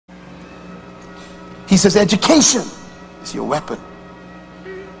He says education is your weapon.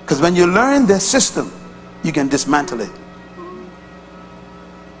 Because when you learn their system, you can dismantle it.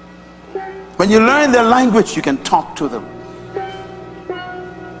 When you learn their language, you can talk to them.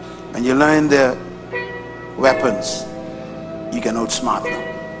 When you learn their weapons, you can outsmart them.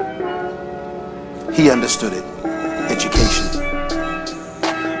 He understood it. Education.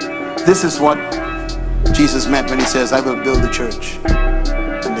 This is what Jesus meant when he says, I will build the church,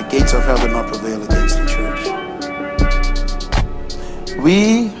 and the gates of hell will not prevail against the church.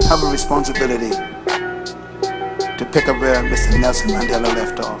 We have a responsibility to pick up where Mr. Nelson Mandela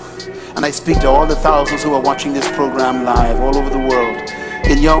left off. And I speak to all the thousands who are watching this program live all over the world.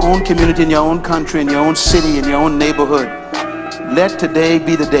 In your own community, in your own country, in your own city, in your own neighborhood, let today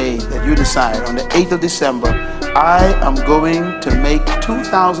be the day that you decide, on the 8th of December, I am going to make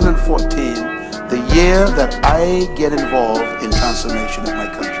 2014 the year that I get involved in transformation of my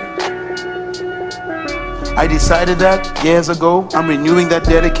country. I decided that years ago. I'm renewing that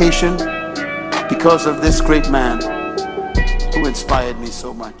dedication because of this great man who inspired me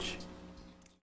so much.